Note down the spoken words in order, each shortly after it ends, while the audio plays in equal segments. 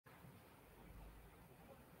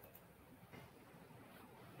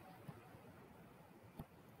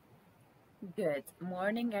Good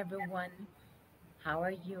morning, everyone. How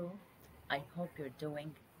are you? I hope you're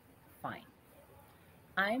doing fine.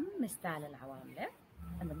 I'm Miss Tala Awamleh,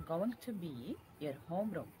 and I'm going to be your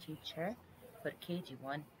homeroom teacher for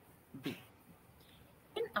KG1 B.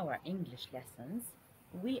 In our English lessons,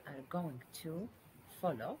 we are going to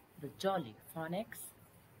follow the Jolly Phonics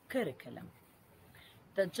curriculum.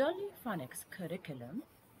 The Jolly Phonics curriculum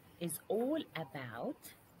is all about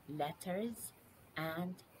letters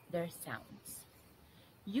and their sounds.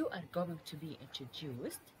 You are going to be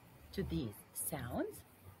introduced to these sounds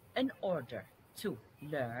in order to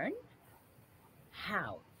learn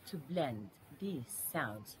how to blend these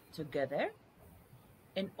sounds together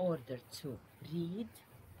in order to read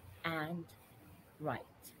and write.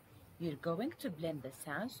 You're going to blend the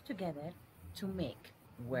sounds together to make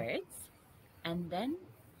words and then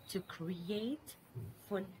to create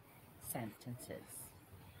full sentences.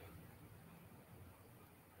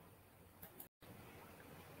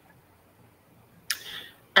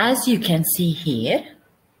 As you can see here,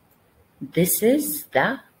 this is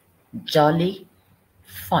the Jolly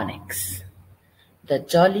Phonics, the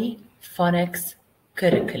Jolly Phonics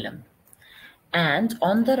curriculum. And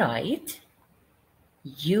on the right,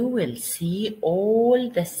 you will see all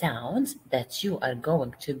the sounds that you are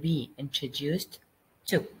going to be introduced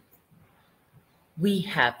to. We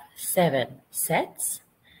have 7 sets,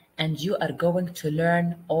 and you are going to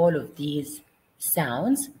learn all of these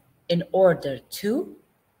sounds in order to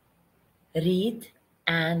read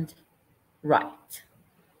and write.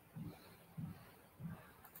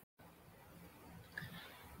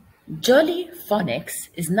 Jolly Phonics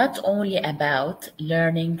is not only about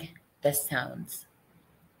learning the sounds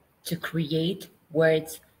to create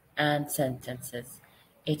words and sentences.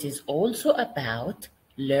 It is also about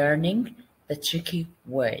learning the tricky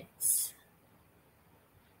words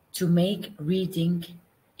to make reading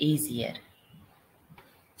easier.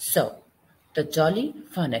 So, the Jolly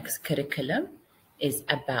Phonics curriculum is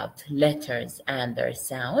about letters and their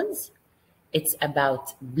sounds. It's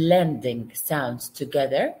about blending sounds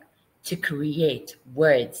together to create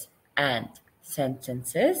words and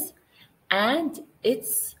sentences. And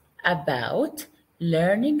it's about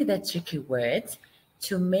learning the tricky words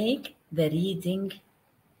to make the reading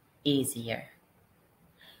easier.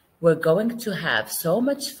 We're going to have so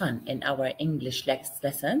much fun in our English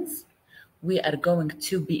lessons. We are going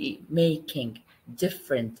to be making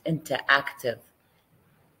different interactive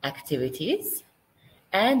activities,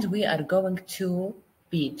 and we are going to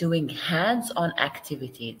be doing hands-on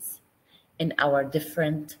activities in our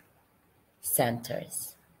different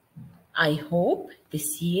centers. I hope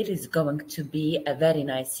this year is going to be a very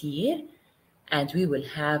nice year and we will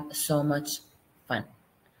have so much fun.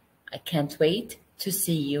 I can't wait to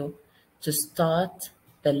see you to start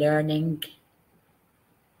the learning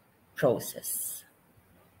process.